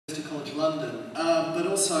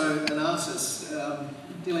also an artist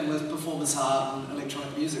dealing with performance art and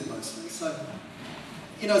electronic music mostly. So,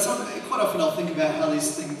 you know, quite often I'll think about how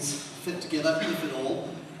these things fit together, if at all.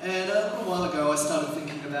 And a little while ago I started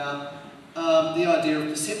thinking about the idea of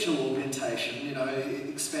perceptual augmentation, you know,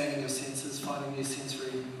 expanding your senses, finding new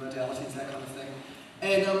sensory modalities, that kind of thing.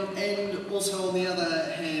 And also on the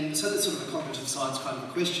other hand, so that's sort of a cognitive science kind of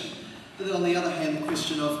a question. But then on the other hand, the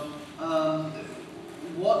question of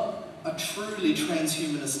what a truly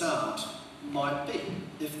transhumanist art might be,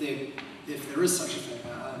 if there is such a thing.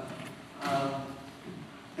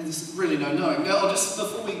 And there's really no knowing. Now, I'll just,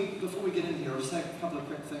 before we get in here, I'll just say a couple of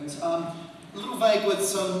quick things. A little vague with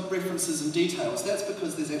some references and details. That's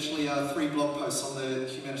because there's actually 3 blog posts on the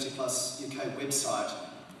Humanity Plus UK website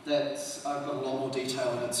that I've got a lot more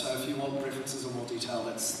detail in it. So if you want references or more detail,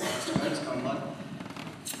 that's just go online.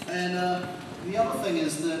 And the other thing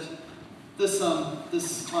is that this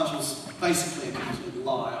title's basically a complete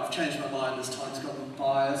lie. I've changed my mind as time's gone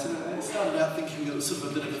by. I started out thinking it was sort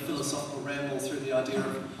of a bit of a philosophical ramble through the idea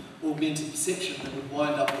of augmented perception that would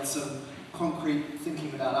wind up with some concrete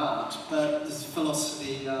thinking about art. But this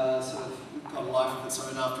philosophy sort of got a life of its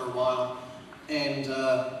own after a while. And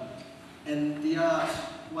the art,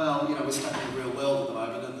 well, you know, we're stuck in the real world at the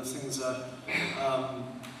moment, and the things are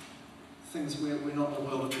we're not in the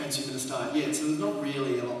world of transhumanist art yet, so there's not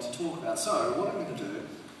really a lot to talk about. So what I'm going to do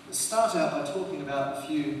is start out by talking about a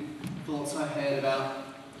few thoughts I had about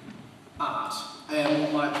art and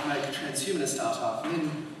what might make a transhumanist art, and then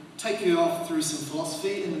take you off through some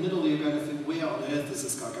philosophy. In the middle you're going to think, where on earth is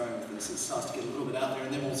this guy going with this? It starts to get a little bit out there,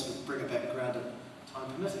 and then we'll sort of bring it back grounded, time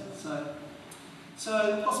permitting.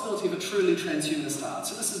 So the possibility of a truly transhumanist art.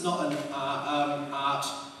 So this is not an art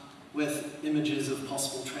with images of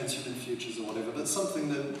possible transhuman futures or whatever, but something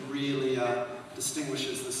that really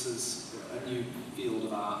distinguishes this as a new field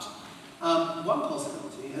of art. One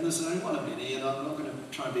possibility, and this is only one of many, and I'm not going to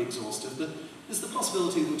try and be exhaustive, but is the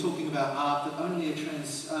possibility that we're talking about art that only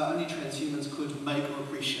transhumans could make or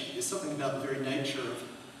appreciate. There's something about the very nature of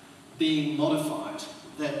being modified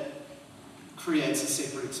that creates a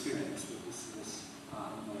separate experience that this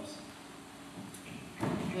art involves.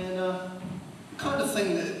 And the kind of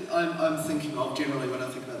thing that I'm thinking of generally when I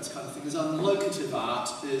think about this kind of thing is locative art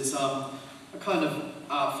is a kind of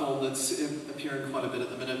art form that's appearing quite a bit at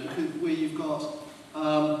the minute, where you've got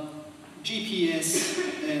GPS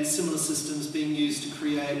and similar systems being used to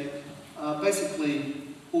create basically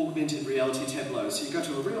augmented reality tableaus. So you go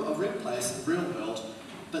to a real place in the real world,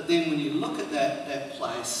 but then when you look at that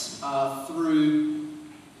place through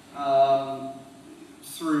a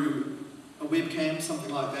webcam,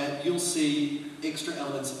 something like that, you'll see extra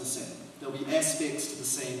elements of the scene. There'll be aspects to the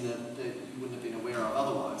scene that you wouldn't have been aware of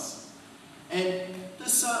otherwise. And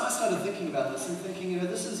this, I started thinking about this and thinking, you know,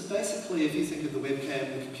 this is basically, if you think of the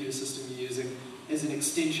webcam, the computer system you're using, as an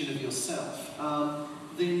extension of yourself,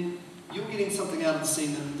 then you're getting something out of the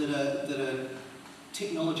scene that a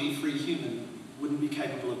technology-free human wouldn't be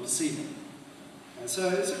capable of perceiving. And so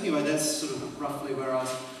anyway, that's sort of roughly where I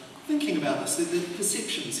was thinking about this. The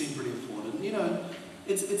perception seemed pretty important. You know,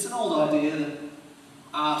 it's an old idea that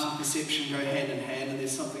art and perception go hand in hand, and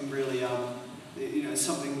there's something really, you know,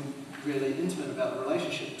 something really intimate about the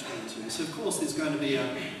relationship between the two. So of course there's going to be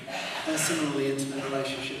a similarly intimate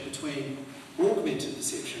relationship between augmented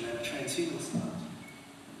perception and a transhumanist art.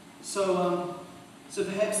 So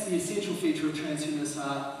perhaps the essential feature of transhumanist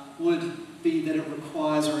art would be that it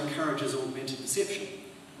requires or encourages augmented perception.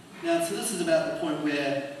 Now, so this is about the point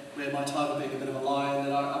where my title being a bit of a lie, and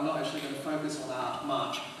that I'm not actually going to focus on art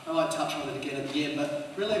much. I might touch on it again at the end,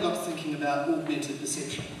 but really I got to thinking about augmented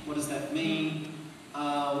perception. What does that mean?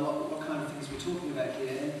 What kind of things we're talking about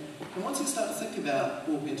here? And once you start to think about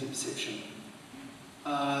augmented perception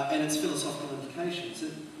and its philosophical implications,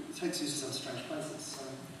 it takes you to some strange places.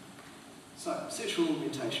 So perceptual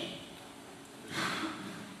augmentation.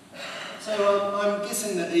 So I'm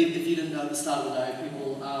guessing that if you didn't know at the start of the day,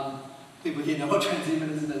 people here know what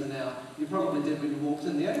transhumanism is now. You probably did when you walked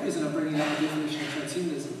in. The only reason I'm bringing up the definition of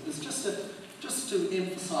transhumanism is just to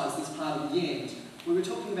emphasise this part at the end, where we're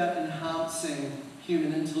talking about enhancing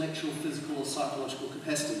human intellectual, physical, or psychological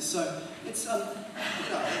capacities. So it's you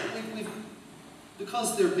know,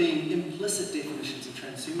 because there have been implicit definitions of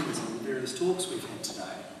transhumanism in the various talks we've had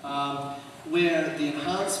today, where the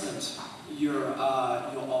enhancement you're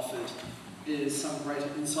offered is some greater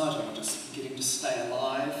insight on just getting to stay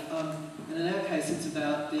alive. And in our case, it's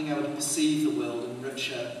about being able to perceive the world in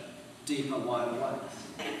richer, deeper, wider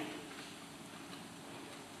ways.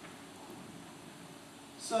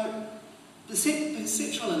 So,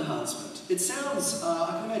 Perceptual enhancement. It sounds,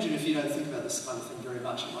 I can imagine if you don't think about this kind of thing very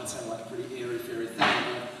much, it might sound like a pretty airy-fairy thing.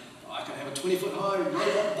 I can have a 20-foot-high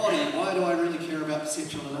robot body, why do I really care about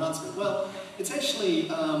perceptual enhancement? Well, it's actually,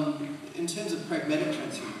 in terms of pragmatic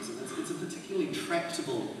transhumanism, it's a particularly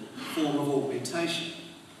tractable form of augmentation.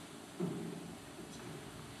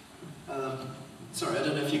 Sorry, I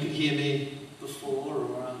don't know if you could hear me before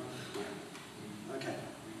or... okay.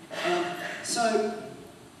 So,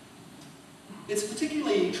 it's a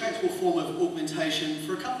particularly tractable form of augmentation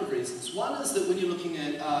for a couple of reasons. One is that when you're looking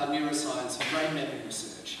at neuroscience and brain mapping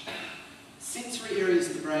research, sensory areas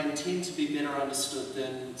of the brain tend to be better understood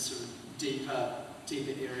than sort of deeper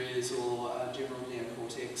areas or general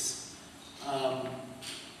neocortex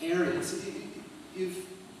areas.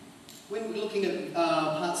 When we're looking at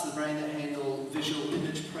parts of the brain that handle visual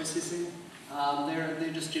image processing,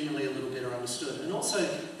 they're just generally a little better understood. And also,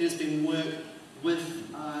 there's been work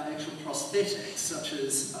with actual prosthetics, such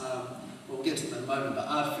as, we'll get to them in a moment, but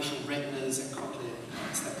artificial retinas and cochlear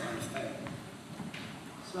implants, that kind of thing.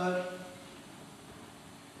 So,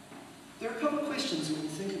 there are a couple of questions we can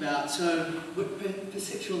think about. So, with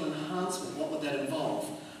perceptual enhancement, what would that involve?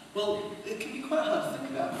 Well, it can be quite hard to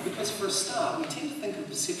think about, because for a start, we tend to think of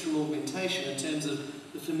perceptual augmentation in terms of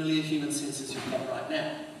the familiar human senses you've got right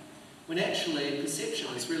now. When actually,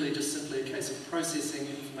 perception is really just simply a case of processing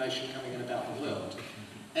information coming in about the world.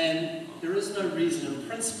 And there is no reason in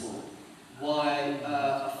principle why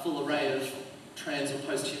a full array of trans or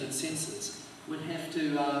post-human senses would have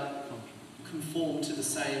to conform to the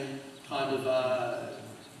same kind of,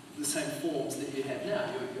 the same forms that you have now,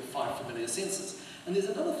 your 5 familiar senses. And there's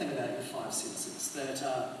another thing about your 5 senses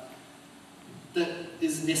that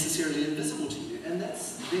is necessarily invisible to you, and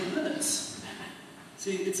that's their limits.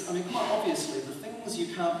 See, I mean, quite obviously, the things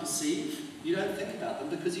you can't perceive, you don't think about them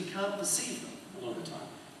because you can't perceive them a lot of the time.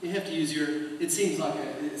 You have to use your, it sounds like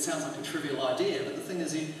a trivial idea, but the thing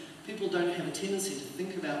is, people don't have a tendency to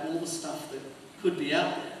think about all the stuff that could be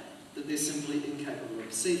out there that they're simply incapable of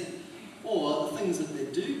perceiving. Or the things that they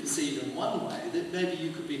do perceive in one way that maybe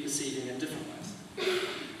you could be perceiving in different ways.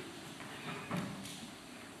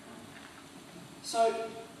 So,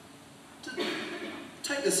 to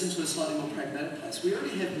take this into a slightly more pragmatic place, we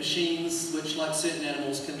already have machines which, like certain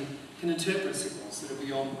animals, can interpret signals that are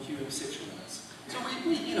beyond human perceptual limits. So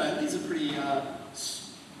you know, these are pretty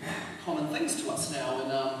common things to us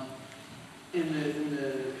now. In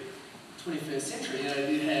the 21st century, you know,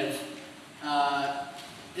 you have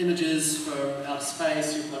images from outer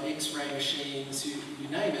space. You've got X-ray machines. You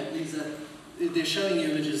name it. They're showing you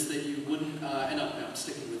images that you wouldn't. And I'm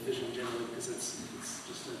sticking with vision generally because it's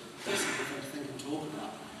just a simple thing to think and talk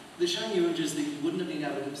about. They're showing you images that you wouldn't have been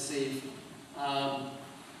able to perceive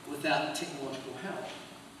without technological help.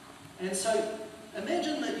 And so,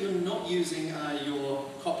 imagine that you're not using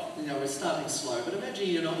we're starting slow, but imagine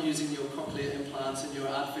you're not using your cochlear implants and your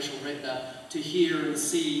artificial retina to hear and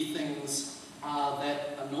see things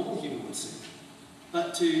that a normal human would see,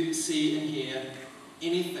 but to see and hear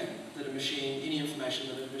anything that a machine, any information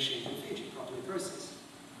that a machine can feed you, properly processed.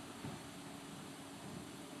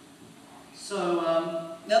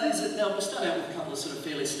 So now we'll start out with a couple of sort of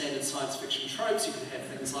fairly standard science fiction tropes. You could have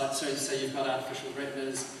things like, so say you've got artificial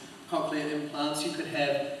retinas, cochlear implants. You could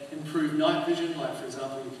have improved night vision, like for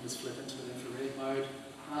example, you can just flip into an infrared mode,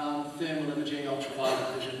 thermal imaging,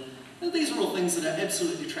 ultraviolet vision. Now, these are all things that are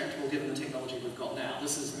absolutely tractable given the technology we've got now.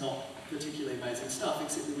 This is not particularly amazing stuff,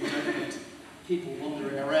 except that we don't want people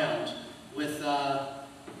wandering around with,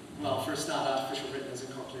 well, for a start, artificial retinas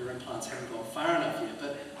and cochlear implants haven't gone far enough yet,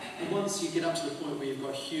 but once you get up to the point where you've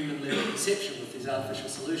got human-level perception with these artificial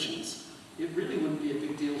solutions, it really wouldn't be a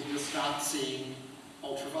big deal to just start seeing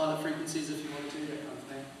ultraviolet frequencies if you want to, that kind of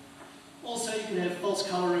thing. Also, you can have false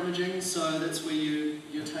colour imaging, so that's where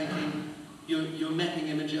you're taking, you're mapping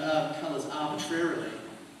colours arbitrarily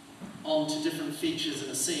onto different features in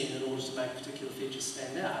a scene in order to make particular features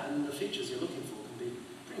stand out, and the features you're looking for can be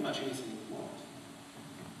pretty much anything you want.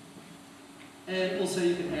 And also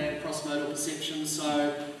you can have cross-modal perception,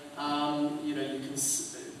 so you know, you can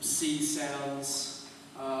see sounds,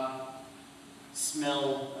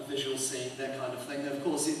 smell a visual scene, that kind of thing. And of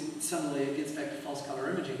course, suddenly it gets back to false colour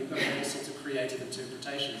imaging. You've got all sorts of creative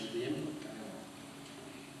interpretations of the input going on.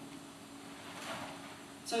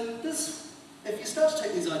 So this, if you start to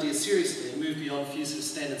take these ideas seriously and move beyond a few sort of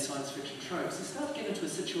standard science fiction tropes, you start to get into a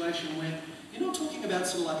situation where you're not talking about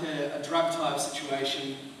sort of like a drug type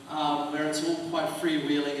situation where it's all quite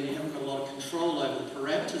freewheeling and you haven't got a lot of control over the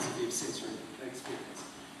parameters of your sensory experience.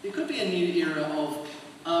 There could be a new era of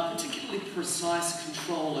particularly precise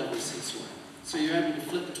control over sensorium. So you're able to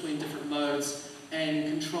flip between different modes and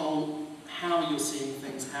control how you're seeing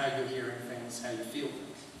things, how you're hearing things, how you feel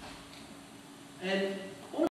things. And